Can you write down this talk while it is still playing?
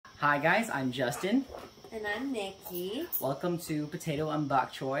Hi guys, I'm Justin. And I'm Nikki. Welcome to Potato and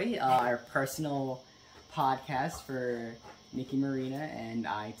Bok Choy, our personal podcast for Nikki Marina and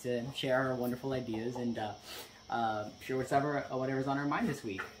I to share our wonderful ideas and share whatever's on our mind this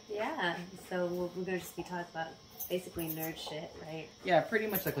week. Yeah, so we're going to just be talking about basically nerd shit, right? Yeah, pretty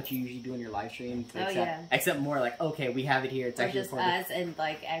much like what you usually do in your live stream. Except more like, okay, we have it here. It's actually just us and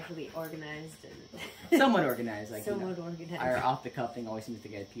like actually organized and somewhat organized. Like somewhat organized. Our off the cuff thing always seems to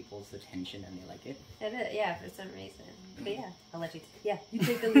get people's attention and they like it. Yeah, for some reason. But yeah, I'll let you. You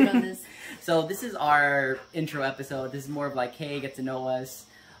take the lead on this. So this is our intro episode. This is more of like, hey, get to know us.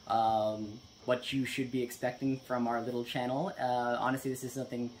 What you should be expecting from our little channel. Honestly, this is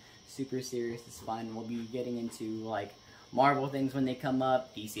something super serious. It's fun. We'll be getting into like Marvel things when they come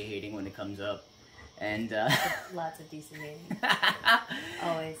up, DC hating when it comes up, and lots of DC hating.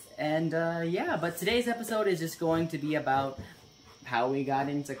 Always. And yeah, but today's episode is just going to be about how we got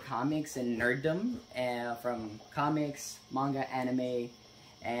into comics and nerddom, from comics, manga, anime,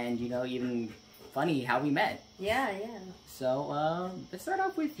 and even funny how we met. Yeah. So let's start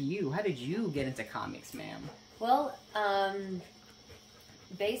off with you. How did you get into comics, ma'am? Well,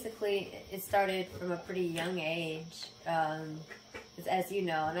 basically, it started from a pretty young age. As you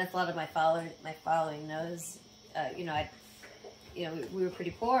know, and as a lot of my following knows, we were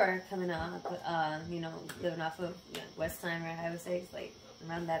pretty poor coming up. Living off of Westheimer, I would say, like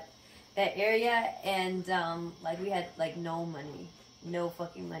around that area, and we had like no money, no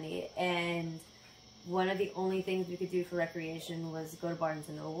fucking money, and one of the only things we could do for recreation was go to Barnes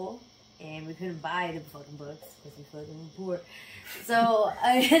and Noble. And we couldn't buy the fucking books because we fucking poor. So,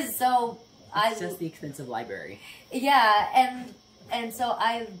 it's just the expensive library. Yeah, and so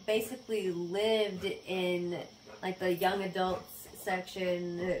I basically lived in like the young adults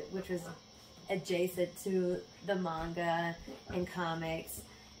section, which was adjacent to the manga and comics.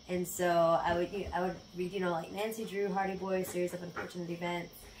 And so I would read like Nancy Drew, Hardy Boy, Series of Unfortunate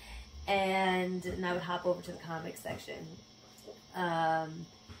Events, and I would hop over to the comics section.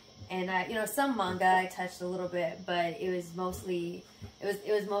 And some manga I touched a little bit, but it was mostly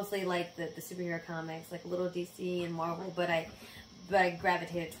like the superhero comics, like a little DC and Marvel. But I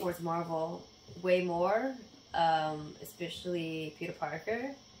gravitated towards Marvel way more, especially Peter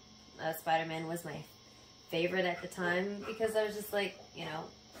Parker. Spider-Man was my favorite at the time because I was just like,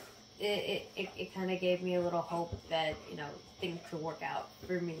 it kind of gave me a little hope that things could work out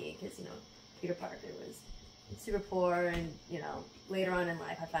for me because Peter Parker was super poor, and later on in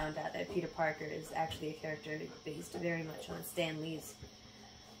life I found out that Peter Parker is actually a character based very much on Stan Lee's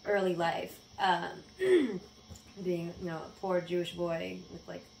early life, being a poor Jewish boy with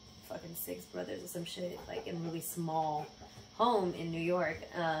like fucking 6 brothers or some shit, like in a really small home in New York,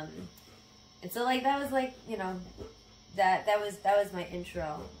 and so like that was like that was my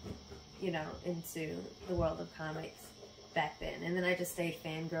intro into the world of comics back then. And then I just stayed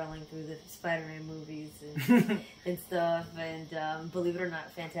fangirling through the Spider-Man movies and stuff, and believe it or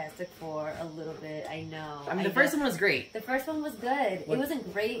not, Fantastic Four a little bit. I know. I mean, the first one was great. The first one was good. It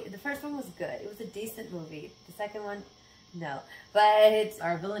wasn't great. The first one was good. It was a decent movie. The second one, no. But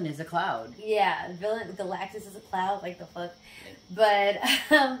our villain is a cloud. Yeah, Galactus is a cloud. Like the fuck. But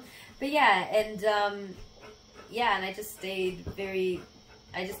yeah, and I just stayed very.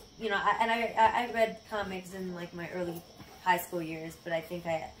 I read comics in like my early high school years, but I think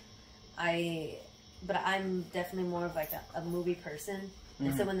I'm definitely more of like a movie person. Mm-hmm.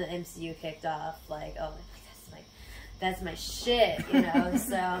 And so when the MCU kicked off, like, oh, that's my shit,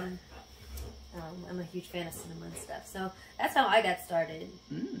 So I'm a huge fan of cinema and stuff. So that's how I got started.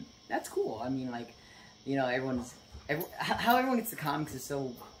 That's cool. I mean, like, how everyone gets to comics is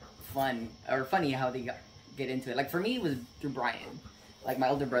so fun or funny how they get into it. Like for me, it was through Brian. Like my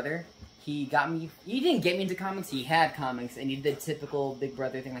older brother, he didn't get me into comics, he had comics, and he did the typical big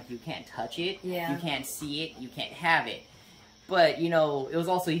brother thing, like you can't touch it, you can't see it, you can't have it. But, it was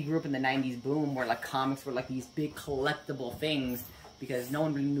also, he grew up in the 90s boom where like comics were like these big collectible things because no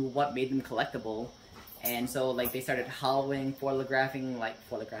one really knew what made them collectible. And so like they started foiling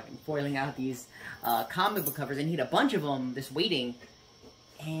out these comic book covers, and he had a bunch of them just waiting,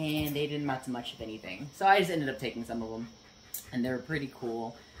 and they didn't amount to much of anything. So I just ended up taking some of them. And they were pretty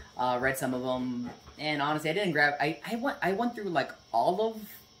cool. Read some of them, and honestly, I didn't grab. I went through like all of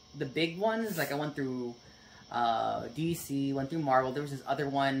the big ones. Like I went through DC, went through Marvel. There was this other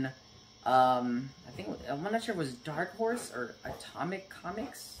one. I'm not sure if it was Dark Horse or Atomic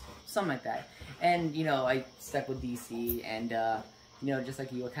Comics, something like that. And I stuck with DC, and just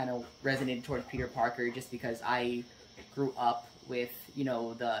like you, I kind of resonated towards Peter Parker, just because I grew up with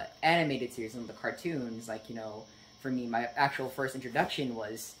the animated series and the cartoons. Like for me, my actual first introduction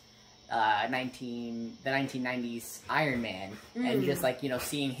was the 1990s Iron Man, and just like, you know,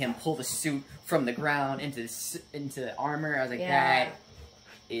 seeing him pull the suit from the ground into armor, I was like, that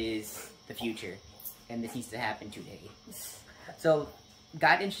is the future, and this needs to happen today. So,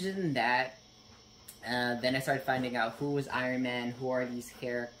 got interested in that. Then I started finding out who was Iron Man, who are these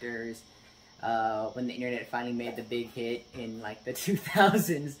characters. When the internet finally made the big hit in like the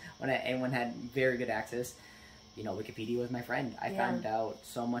 2000s, when everyone had very good access, you know, Wikipedia was my friend. I found out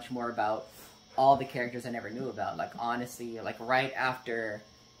so much more about all the characters I never knew about. Like, honestly, like right after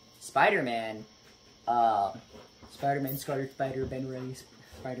Spider-Man, Spider-Man,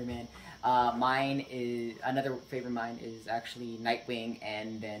 Spider-Man. Mine is, another favorite of mine is actually Nightwing,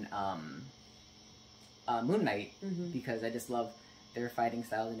 and then Moon Knight, because I just love their fighting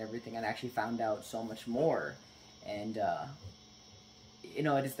styles and everything, and I actually found out so much more. And, you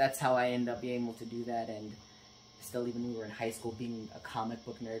know, that's how I ended up being able to do that. And still, even when we were in high school, being a comic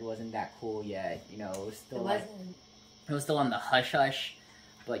book nerd wasn't that cool yet. You know, it was still it was still on the hush-hush.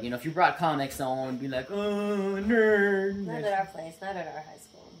 But, you know, if you brought comics, someone would be like, oh, nerd. Not at our place, not at our high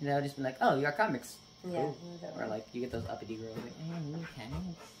school. You know, just be like, oh, you got comics. Yeah. Cool. Or, like, you get those uppity girls, like, hey, you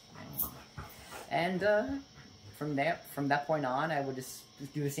comics. And, from that point on, I would just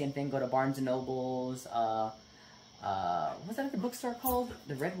do the same thing, go to Barnes & Noble's, what's that other bookstore called?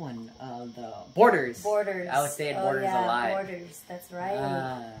 The red one, the Borders. Borders. I would stay at Borders a lot. Borders, that's right.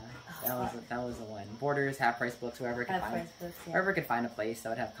 That was the one. Borders, Half Price Books, wherever I could find a place that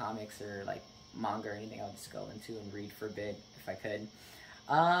would have comics or like manga or anything, I would just go into and read for a bit if I could.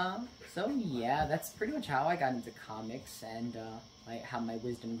 So yeah, that's pretty much how I got into comics, and how my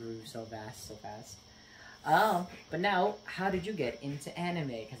wisdom grew so fast. But now, how did you get into anime?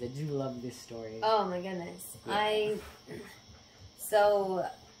 Because I do love this story. Oh my goodness. Yeah. So,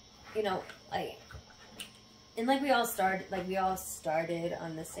 you know, we all started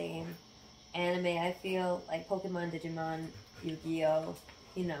on the same anime, I feel. Like Pokemon, Digimon, Yu-Gi-Oh!,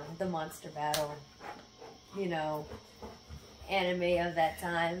 you know, the Monster Battle, you know, anime of that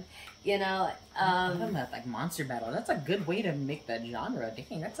time, you know. Like Monster Battle, that's a good way to make that genre.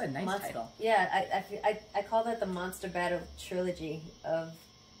 Dang, that's a nice title. Yeah, I call that the Monster Battle trilogy of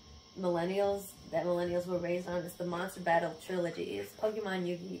millennials, that millennials were raised on. It's the Monster Battle trilogy. It's Pokemon,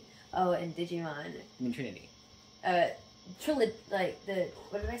 Yu-Gi-Oh, and Digimon. I mean Trinity. Trilogy, like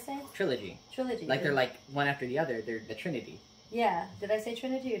what did I say? Trilogy. Trilogy. Like they're like one after the other. They're the Trinity. Yeah. Did I say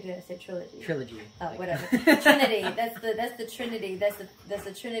Trinity or did I say trilogy? Trilogy. Oh, like... whatever. Trinity. That's the Trinity. That's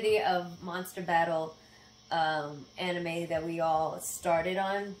the Trinity of Monster Battle anime that we all started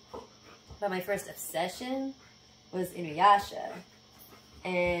on. But my first obsession was Inuyasha.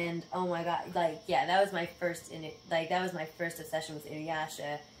 And oh my god, that was my first obsession with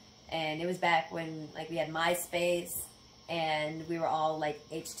Inuyasha. And it was back when we had MySpace and we were all like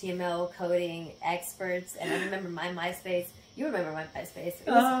HTML coding experts. And I remember my MySpace. You remember my MySpace. It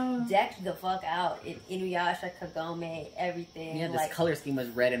was decked the fuck out in Inuyasha, Kagome, everything. Yeah, this color scheme was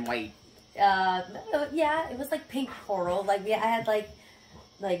red and white. Yeah, it was like pink coral. I had like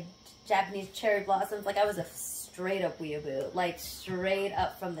Japanese cherry blossoms. I was a straight up weeaboo. Straight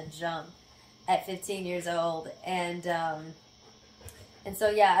up from the jump at 15 years old. And so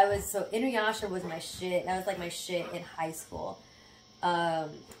yeah, Inuyasha was my shit. That was my shit in high school.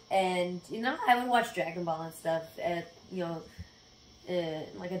 And I would watch Dragon Ball and stuff at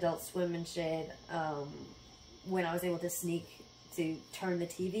Adult Swim and shit, when I was able to sneak to turn the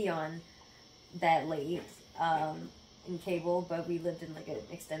TV on that late, in cable, but we lived in an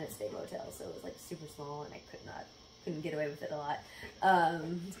extended stay motel, so it was super small and I couldn't get away with it a lot. I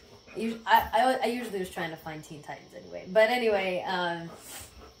usually was trying to find Teen Titans anyway, but anyway,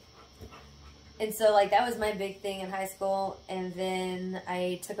 and so that was my big thing in high school. And then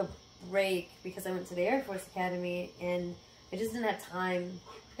I took a break because I went to the Air Force Academy and I just didn't have time.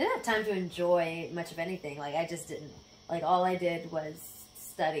 I didn't have time to enjoy much of anything. I just didn't. All I did was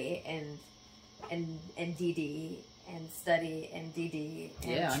study and DD and study and DD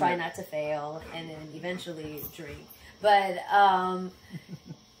and try not to fail and then eventually drink. But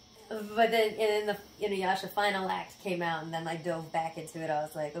then the Inuyasha final act came out and then I dove back into it. I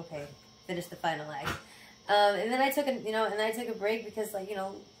was like, okay, finish the final act. And then I took a break because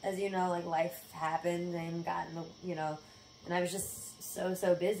as you know, life happened and and I was just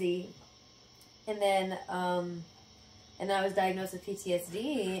so busy. And then I was diagnosed with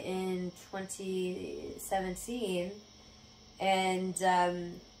PTSD in 2017. And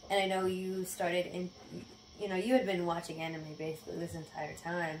I know you started you had been watching anime basically this entire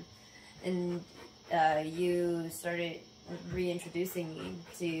time. And you started reintroducing me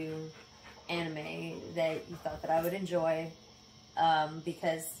to anime that you thought that I would enjoy,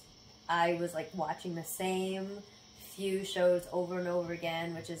 because I was like watching the same few shows over and over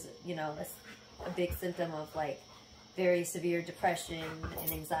again, which is, you know, a big symptom of like very severe depression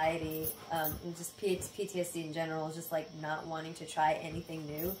and anxiety, and just PTSD in general, is just like not wanting to try anything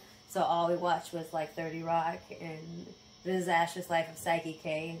new. So all we watched was like 30 Rock and The Disastrous Life of Psyche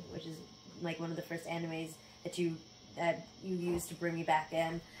K, which is like one of the first animes that you used to bring me back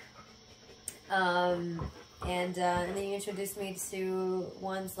in. And then you introduced me to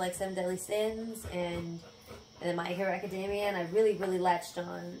ones like Seven Deadly Sins and then My Hero Academia, and I really, really latched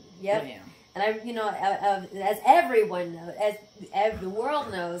on. Yep. Yeah. And I, you know, as everyone knows, as the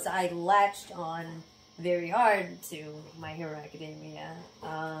world knows, I latched on very hard to My Hero Academia,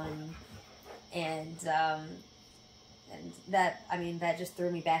 and that, I mean, that just threw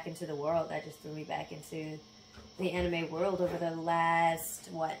me back into the world. That just threw me back into the anime world over the last,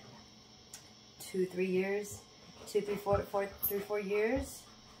 what, 4 years? 4 years?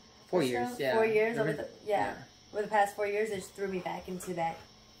 4 years, so? yeah. 4 years over the over the past 4 years. It just threw me back into that.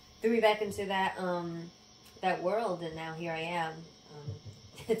 That world, and now here I am.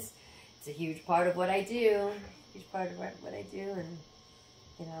 It's a huge part of what I do. Huge part of what I do, and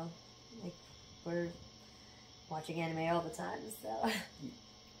you know, like we're watching anime all the time. So.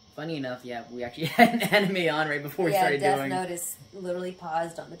 Funny enough, yeah, we actually had an anime on right before we started Death doing. Note is literally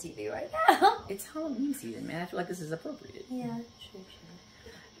paused on the TV right now. It's Halloween season, man. I feel like this is appropriate. Yeah, true.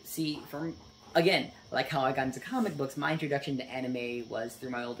 See, again, like how I got into comic books, my introduction to anime was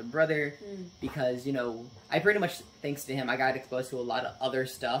through my older brother, because, you know, I pretty much, thanks to him, I got exposed to a lot of other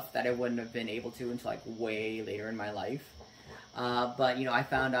stuff that I wouldn't have been able to until, like, way later in my life. But, you know, I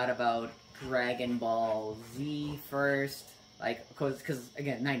found out about Dragon Ball Z first, like, because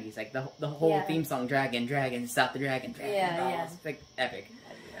again, 90s, like, the whole theme song, Dragon, Stop the Dragon, it's, like, epic.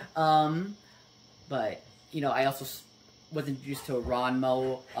 But, you know, I also was introduced to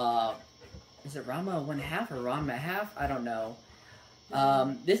Ranma, is it Ranma 1/2 or Ranma half? I don't know.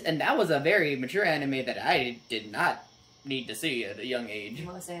 That was a very mature anime that I did not need to see at a young age.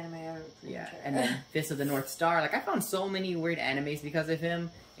 Most anime are pretty mature. And then Fist of the North Star. Like, I found so many weird animes because of him.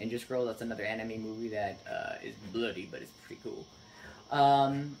 And Just Girl, that's another anime movie that is bloody, but it's pretty cool.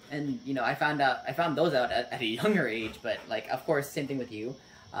 And you know, I found those out at a younger age. But like, of course, same thing with you.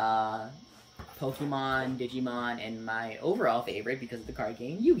 Pokemon, Digimon, and my overall favorite, because of the card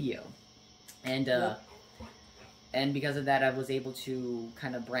game, Yu-Gi-Oh! And because of that, I was able to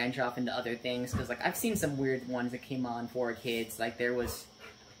kind of branch off into other things, because like I've seen some weird ones that came on for kids. Like there was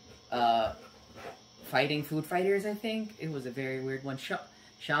Fighting Food Fighters, I think. It was a very weird one.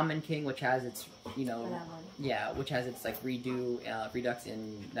 Shaman King, which has its, you know, which has its like Redux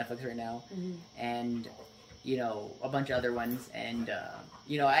in Netflix right now, and you know, a bunch of other ones. And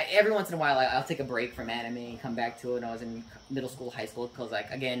you know, every once in a while I'll take a break from anime and come back to it. When I was in middle school, high school, because like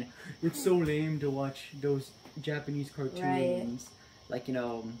again, it's so lame to watch those Japanese cartoons. Right. Like, you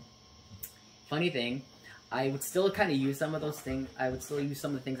know, funny thing, I would still kind of use some of those things. I would still use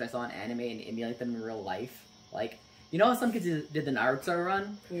some of the things I saw in anime and emulate them in real life. Like, you know how some kids did the Naruto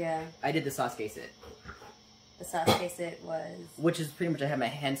run? Yeah. I did the Sasuke sit. The Sasuke sit was... Which is pretty much I had my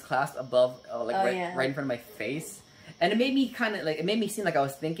hands clasped above, right in front of my face. And it made me kind of, like, it made me seem like I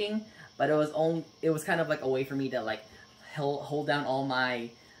was thinking, but it was kind of like a way for me to, like, hold down all my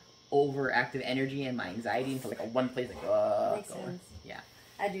overactive energy and my anxiety into, like, a one place, like, Makes sense. Yeah.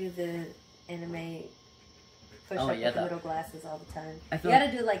 I do the anime push-up with the little glasses all the time. You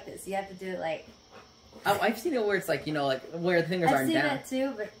gotta do it like this. You have to do it like... I've seen it where it's like, you know, like where the fingers aren't down. I've seen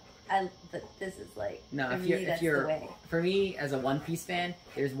that too, but this is like, no, if you're the way. For me, as a One Piece fan,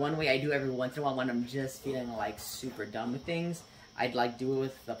 there's one way I do every once in a while when I'm just feeling like super dumb with things. I'd like do it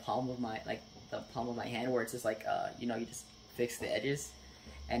with the palm of my hand, where it's just like, you know, you just fix the edges,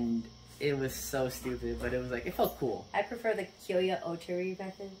 and it was so stupid, but it was like, it felt cool. I prefer the Kyoya Otori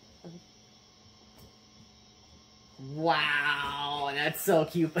method. Wow, that's so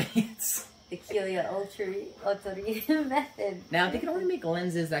cute, but it's... The Kyoya Otori method. Now, they can only make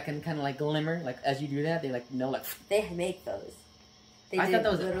lenses that can kind of like glimmer, like as you do that, they like, no, like... They make those. They do it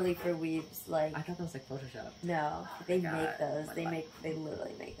literally for weebs, like... I thought that was like Photoshop. No, they make those. They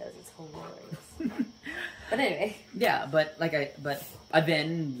literally make those. It's hilarious. But anyway. Yeah, but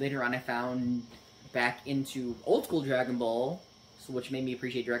then later on I found back into old school Dragon Ball, which made me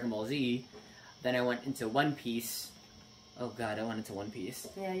appreciate Dragon Ball Z. Then I went into One Piece. Oh god, I went into One Piece.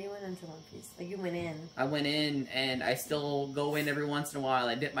 Yeah, you went into One Piece. Like, you went in. I went in, and I still go in every once in a while.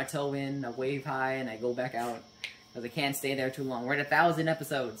 I dip my toe in, I wave high, and I go back out. Because I can't stay there too long. We're at 1,000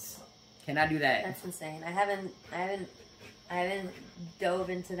 episodes. Cannot do that. That's insane. I I haven't dove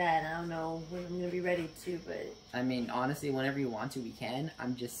into that. I don't know when I'm gonna be ready to, but I mean, honestly, whenever you want to, we can.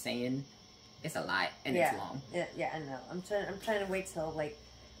 I'm just saying, it's a lot and it's long. Yeah, I know. I'm trying to wait till like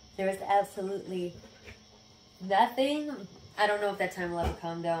there's absolutely nothing. I don't know if that time will ever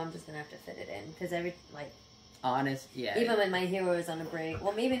come though. I'm just gonna have to fit it in because even when My Hero is on a break.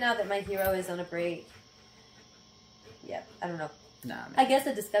 Well, maybe now that My Hero is on a break. Yeah, I don't know. Nah, man. I guess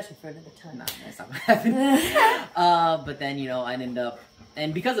a discussion for another time. Nah, that's not what happened. But then, I ended up,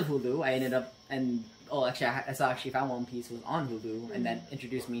 and because of Hulu, I ended up, I found One Piece was on Hulu, and that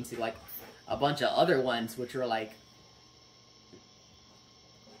introduced me to, like, a bunch of other ones, which were, like,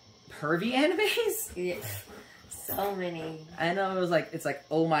 pervy animes? Yeah. So many. I know, it's like,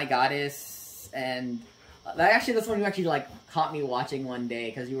 Oh My Goddess, and that's when you actually, like, caught me watching one day,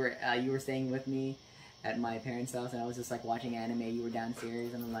 because you were staying with me at my parents' house, and I was just like watching anime. You were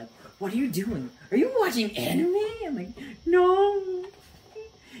downstairs, and I'm like, "What are you doing? Are you watching anime?" I'm like, "No."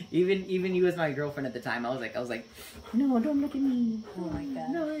 Even you as my girlfriend at the time, I was like, "No, don't look at me." Oh my god.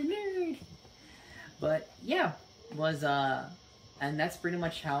 No, nerd. But yeah, and that's pretty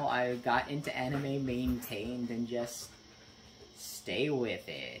much how I got into anime, maintained, and just stay with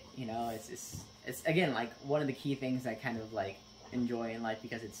it. It's again like one of the key things I kind of like enjoy in life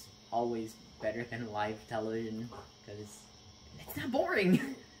because it's always better than live television because it's not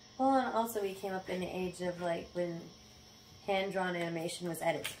boring. Well, and also we came up in the age of like when hand-drawn animation was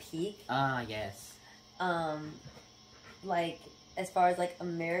at its peak. Ah, yes. Like as far as like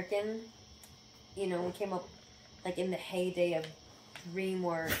American, we came up like in the heyday of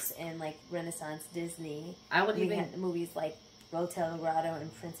DreamWorks and like Renaissance Disney. We had movies like Hotel Dorado and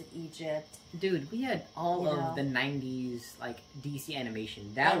Prince of Egypt. Dude, we had all of the 90s, like, DC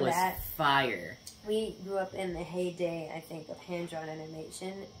animation. That was fire. We grew up in the heyday, I think, of hand-drawn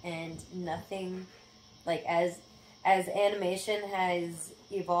animation, and nothing, like, as animation has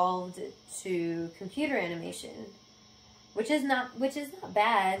evolved to computer animation, which is not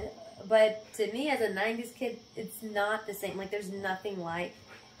bad, but to me, as a 90s kid, it's not the same. Like, there's nothing like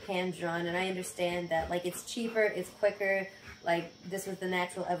hand-drawn, and I understand that, like, it's cheaper, it's quicker. Like, this was the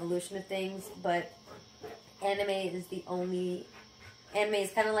natural evolution of things, but anime is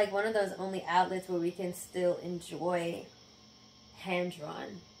kind of like one of those only outlets where we can still enjoy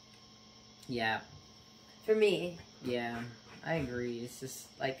hand-drawn. Yeah. For me. Yeah, I agree. It's just,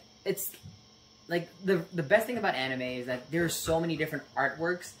 like, the best thing about anime is that there's so many different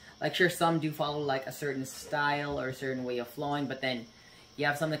artworks. Like, sure, some do follow, like, a certain style or a certain way of flowing, but then you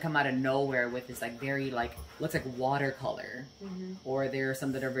have some that come out of nowhere with this, like, very, like, looks like watercolor. Or there are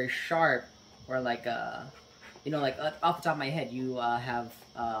some that are very sharp. Or, like, like, off the top of my head, you have,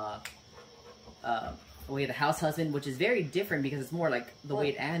 The House Husband, which is very different because it's more like the way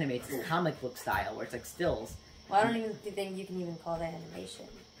it animates. It's comic book style, where it's, like, stills. Well, I don't even think you can even call that animation.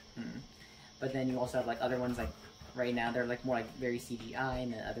 But then you also have, like, other ones, like, right now, they're, like, more, like, very CGI,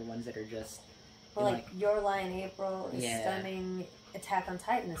 and the other ones that are just... Well, like, Your Lie in April is stunning. Attack on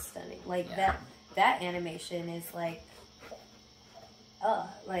Titan is stunning. Like, that animation is, like...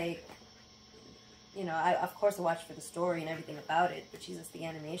 I, of course, I watch for the story and everything about it, but Jesus, the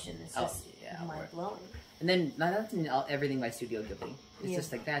animation is just mind-blowing. And then, not everything by Studio Ghibli. It's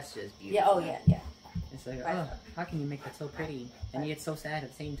just, like, that's just beautiful. Yeah, oh, yeah. It's like, how can you make that so pretty? And yet so sad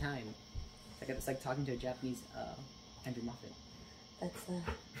at the same time. It's like talking to a Japanese Andrew Moffat. That's,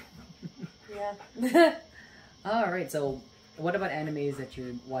 yeah. Alright, so what about animes that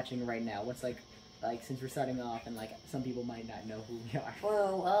you're watching right now? What's like since we're starting off and like some people might not know who we are.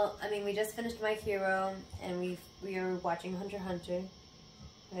 Well, I mean, we just finished My Hero and we are watching Hunter x Hunter,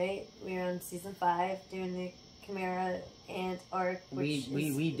 right? We're on season 5 doing the Chimera Ant arc. Which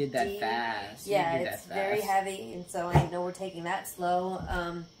we did that fast. Yeah, it's very heavy, and so I know we're taking that slow.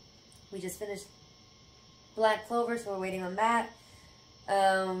 We just finished Black Clover, so we're waiting on that.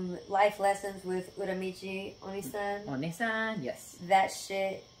 Life Lessons with Uramichi Onisan. Onisan, yes. That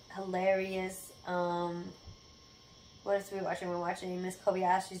shit, hilarious. What else are we watching? We're watching Miss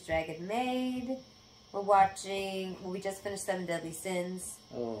Kobayashi's Dragon Maid. We just finished 7 Deadly Sins.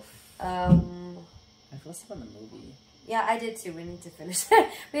 Oh. I fell asleep on the movie. Yeah, I did too. We need to finish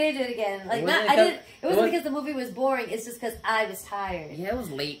that. We need to do it again. Like, it wasn't because the movie was boring. It's just because I was tired. Yeah, it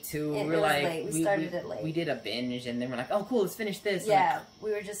was late too. It was late. We started it late. We did a binge, and then we're like, "Oh, cool, let's finish this." Yeah,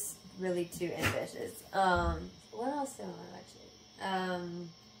 we were just really too ambitious. What else am I watching?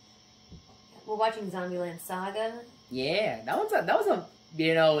 We're watching Zombieland Saga. Yeah, that was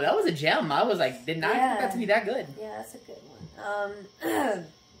a gem. I was like, did not expect that to be that good. Yeah, that's a good one.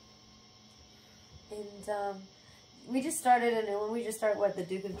 And we just started a new one. We just started, The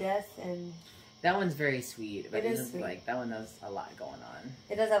Duke of Death? And That one's very sweet. But It is sweet. Like, that one has a lot going on.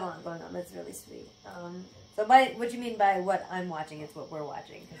 It does have a lot going on. That's really sweet. So by what you mean by what I'm watching, it's what we're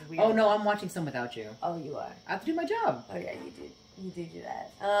watching. Oh, no, I'm watching some without you. Oh, you are. I have to do my job. Oh, yeah, you do. You do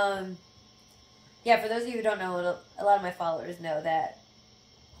that. Yeah, for those of you who don't know, a lot of my followers know that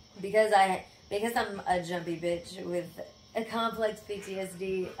because I'm a jumpy bitch with a complex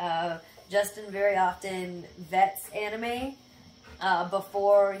PTSD, Justin very often vets anime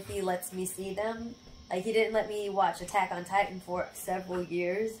before he lets me see them. Like, he didn't let me watch Attack on Titan for several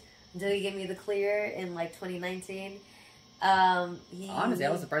years until he gave me the clear in, like, 2019. Honestly, I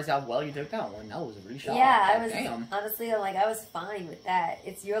was surprised how well you took that one. That was really shocked. Yeah, I was damn. honestly like I was fine with that.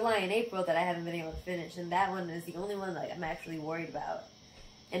 It's Your Lie in April that I haven't been able to finish, and that one is the only one that I'm actually worried about.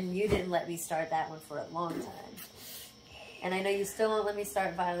 And you didn't let me start that one for a long time. And I know you still won't let me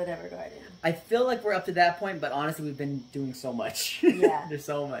start Violet Evergarden. I feel like we're up to that point, but honestly, we've been doing so much. Yeah. There's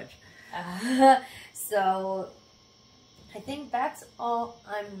so much. So, I think that's all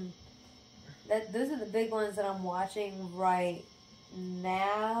those are the big ones that I'm watching right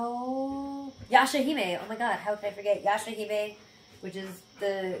now. Yashahime. Oh my god, how could I forget? Yashahime, which is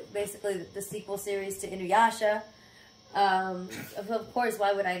basically the sequel series to Inuyasha. Of course,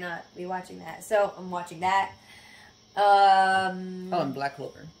 why would I not be watching that? So, I'm watching that. And Black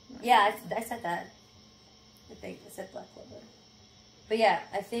Clover. Yeah, I said that. I think I said Black Clover. But yeah,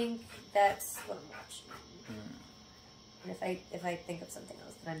 I think that's what I'm watching. And if I think of something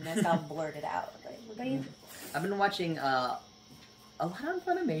else that I missed, I'll blurt it out. Like, what about you? I've been watching a lot of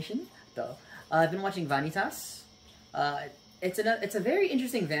Funimation, though. I've been watching Vanitas. It's a very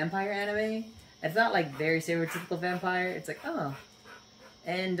interesting vampire anime. It's not like very stereotypical vampire. It's like, oh.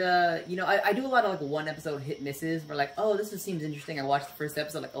 And, I do a lot of, like, one episode hit misses where, like, oh, seems interesting. I watched the first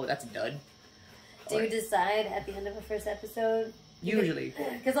episode, like, oh, that's a dud. Do you decide at the end of a first episode? Usually.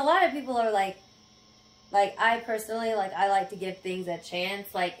 Because a lot of people are like, I personally, like, I like to give things a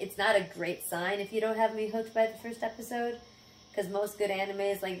chance. Like, it's not a great sign if you don't have me hooked by the first episode. Because most good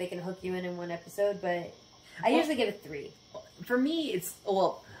animes, like, they can hook you in one episode, but I usually give it 3. For me,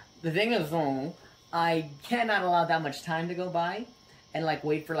 the thing is, I cannot allow that much time to go by. And, like,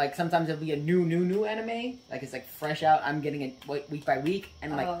 wait for, like, sometimes it'll be a new anime. Like, it's, like, fresh out. I'm getting it week by week.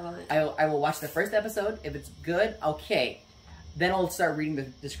 And, like, I will watch the first episode. If it's good, okay. Then I'll start reading the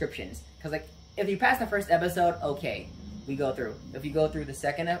descriptions. Because, like, if you pass the first episode, okay, we go through. If you go through the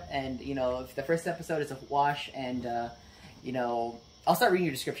second, and, if the first episode is a wash, and, I'll start reading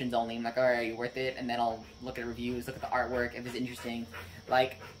your descriptions only. I'm like, all right, worth it? And then I'll look at reviews, look at the artwork, if it's interesting.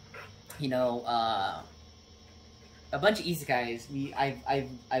 Like, a bunch of isekais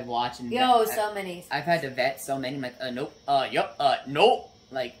I've watched and so many. I've had to vet so many. I'm like, nope, nope.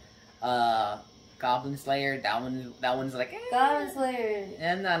 Like, Goblin Slayer. That one's like, Goblin Slayer.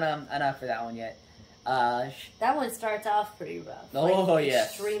 I'm not enough for that one yet. That one starts off pretty rough. Oh, yeah.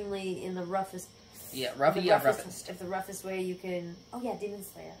 Extremely in the roughest. Yeah, roughest. Of the roughest way you can. Oh yeah, Demon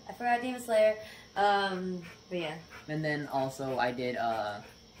Slayer. I forgot Demon Slayer. But yeah. And then also I did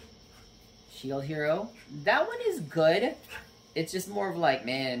Shield Hero. That one is good. It's just more of like,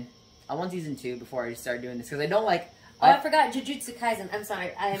 man, I want season 2 before I start doing this because I don't like. Oh, I forgot Jujutsu Kaisen. I'm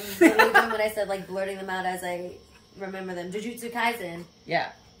sorry. I'm literally doing what I said, like blurting them out as I remember them. Jujutsu Kaisen.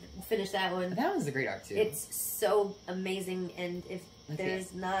 Yeah. Finish that one. That one's a great arc too. It's so amazing, and if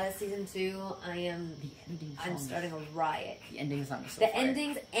there's not a season 2, I'm starting a riot. The ending song is so The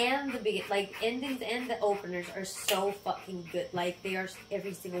endings and the endings and the openers are so fucking good. Like, they are,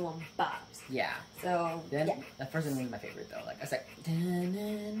 every single one bops. Yeah. So, then, yeah. The first one was my favorite though. Like, I was like,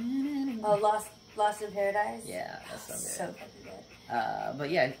 oh, Lost in Paradise? Yeah, that's so good. So fucking good. But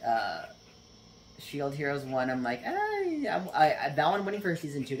yeah, Shield Heroes 1, I'm like, that one waiting for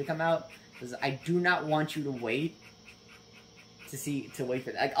season 2 to come out, because I do not want you to wait to wait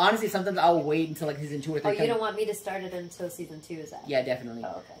for that. Like, honestly, sometimes I'll wait until like season 2 or 3. Oh, you don't want me to start it until season 2 is out? Yeah, definitely.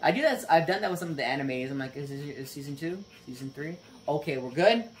 Oh, okay. I do that. I've done that with some of the animes. I'm like, is season 2? Season 3? Okay, we're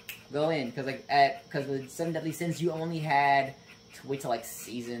good. Go in, because because with 7 Deadly Sins, you only had to wait till like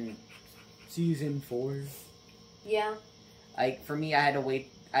season 4. Yeah. Like, for me, I had to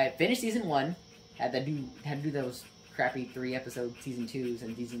wait. I finished season 1. Had to do those crappy 3-episode season 2s,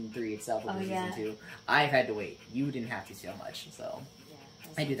 and season 3 itself was season 2. I've had to wait. You didn't have to so much, so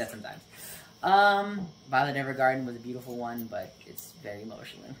I do that sometimes. Violet Evergarden was a beautiful one, but it's very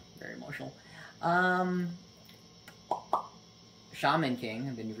emotional. Very emotional. Shaman King,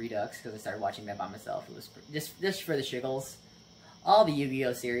 I've been Redux because I started watching that by myself. It was just for the shiggles. All the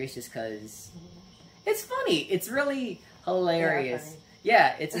Yu-Gi-Oh series, just because it's funny. It's really hilarious.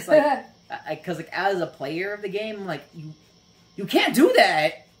 Yeah, it's just like. Because, like, as a player of the game, I'm like, you can't do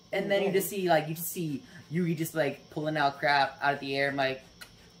that! And then you just see Yugi just like pulling out crap out of the air. I'm like,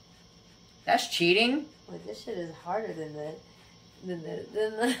 that's cheating. Like, this shit is harder than the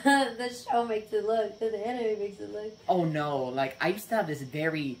show makes it look, than the anime makes it look. Oh no, like I used to have this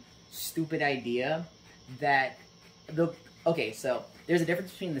very stupid idea that okay, so there's a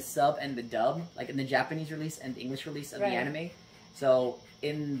difference between the sub and the dub, like in the Japanese release and the English release of the anime. So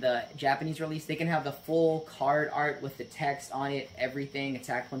in the Japanese release, they can have the full card art with the text on it, everything,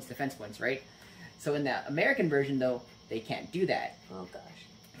 attack points, defense points, right? So in the American version, though, they can't do that. Oh gosh.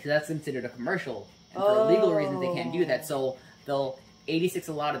 Because that's considered a commercial. And for legal reasons, they can't do that. So they'll 86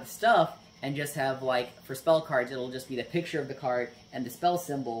 a lot of the stuff and just have, like, for spell cards, it'll just be the picture of the card and the spell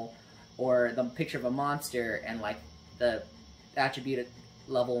symbol, or the picture of a monster and, like, the attribute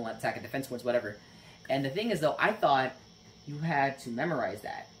level and attack and defense points, whatever. And the thing is, though, I thought you had to memorize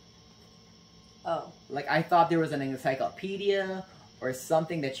that. Oh. Like, I thought there was an encyclopedia or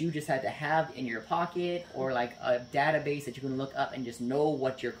something that you just had to have in your pocket, or like a database that you can look up and just know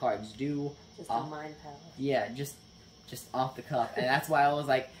what your cards do. Just a mind palace. Yeah, just off the cuff. And that's why I was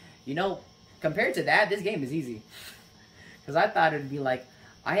like, you know, compared to that, this game is easy. Because I thought it would be like,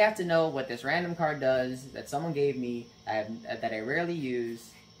 I have to know what this random card does that someone gave me that I rarely use,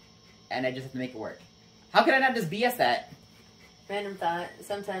 and I just have to make it work. How can I not just BS that? Random thought.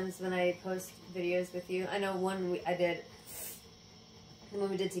 Sometimes when I post videos with you, I know one I did when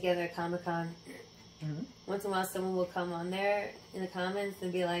we did together at Comic-Con. Mm-hmm. Once in a while, someone will come on there in the comments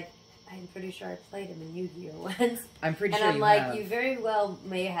and be like, I'm pretty sure I played him in Yu-Gi-Oh! Once. I'm pretty sure you And I'm like, have. you very well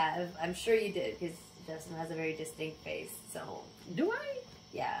may have. I'm sure you did, because Justin has a very distinct face, so... Do I?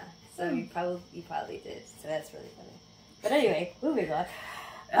 Yeah. So you probably did. So that's really funny. But anyway, moving on.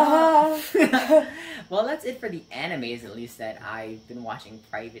 Well, that's it for the animes, at least, that I've been watching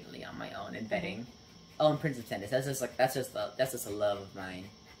privately on my own and betting. Oh, and Prince of Tennis. That's just a love of mine.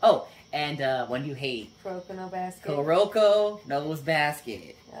 Oh, and When You Hate. Kuroko no Basket. Kuroko no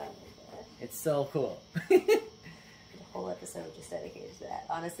Basket. Oh my god. It's so cool. A whole episode just dedicated to that.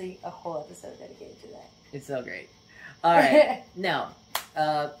 Honestly, a whole episode dedicated to that. It's so great. All right. Now,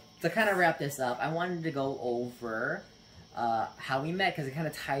 to kind of wrap this up, I wanted to go over how we met, because it kind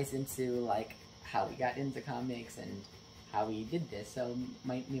of ties into like how we got into comics and how we did this. So,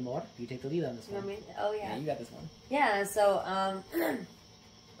 mi amor, you take the lead on this one. Oh yeah. Yeah, you got this one. Yeah. So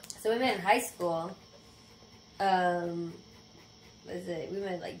so we met in high school. Was it? We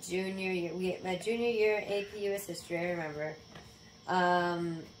met like junior year. We met junior year AP US History. I remember.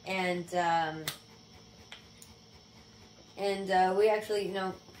 We actually, you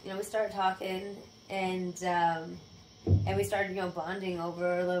know, we started talking, and we started, bonding over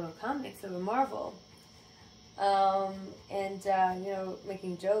our love of comics, over Marvel.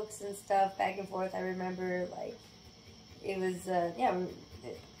 Making jokes and stuff back and forth. I remember, like, it was,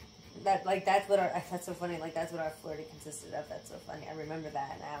 that's so funny. Like, that's what our flirting consisted of. That's so funny. I remember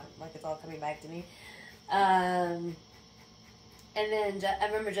that now. Like, it's all coming back to me. And then I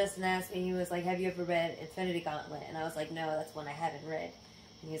remember Justin asked me, he was like, have you ever read Infinity Gauntlet? And I was like, no, that's one I haven't read.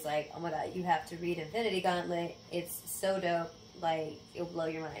 And he's like, oh my god, you have to read Infinity Gauntlet. It's so dope. Like, it'll blow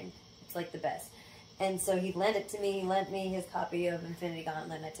your mind. It's like the best. And so he lent it to me. He lent me his copy of Infinity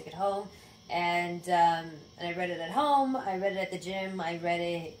Gauntlet, and I took it home. And I read it at home. I read it at the gym. I read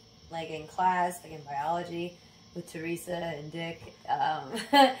it, like, in class, like in biology, with Teresa and Dick.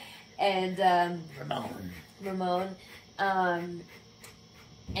 Ramon.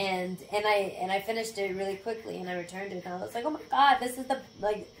 And I finished it really quickly, and I returned it, and I was like, oh my god, this is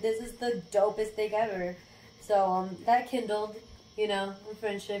the dopest thing ever. So that kindled, a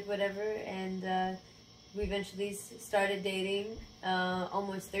friendship, whatever, and we eventually started dating.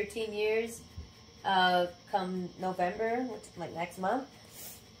 Almost 13 years. Come November, which is like next month.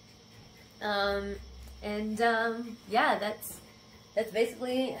 Yeah, that's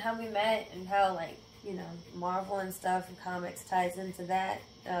basically how we met, and how, like, Marvel and stuff and comics ties into that.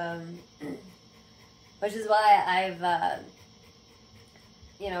 Which is why I've,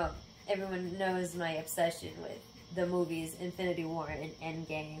 everyone knows my obsession with the movies Infinity War and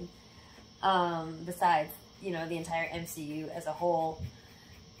Endgame. Besides, the entire MCU as a whole.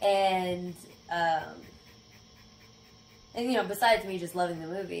 And besides me just loving the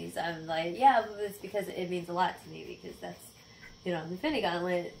movies, I'm like, yeah, it's because it means a lot to me, because that's, Infinity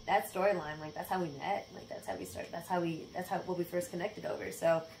Gauntlet, that storyline, like, that's how we met, like, that's how we started, that's what we first connected over.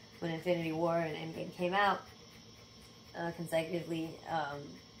 So when Infinity War and Endgame came out consecutively,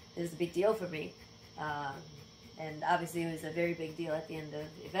 it was a big deal for me. And obviously it was a very big deal at the end of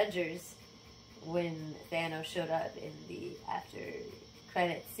Avengers when Thanos showed up in the after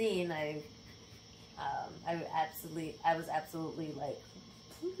credit scene. I was absolutely like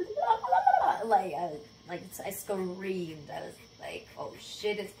like I screamed. I was like, oh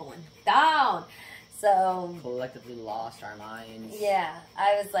shit, it's going down. So collectively lost our minds. Yeah,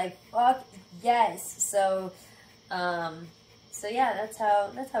 I was like, fuck yes. So yeah, that's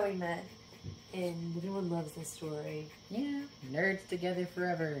how we met, and everyone loves this story. Yeah, nerds together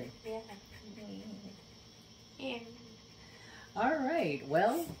forever. Yeah. Yeah. All right,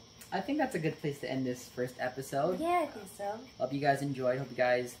 well, I think that's a good place to end this first episode. Yeah, I think so. Hope you guys enjoyed. Hope you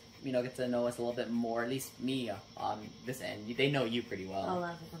guys, get to know us a little bit more. At least me on this end. They know you pretty well. A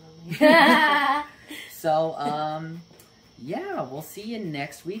lot of people know me. So, yeah, we'll see you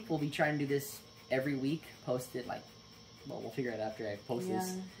next week. We'll be trying to do this every week. Post it we'll figure it out after I post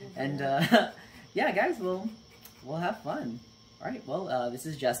this. And yeah, guys, we'll have fun. All right. Well, this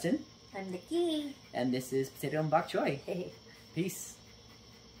is Justin. I'm Nikki. And this is Potato and Bok Choy. Peace.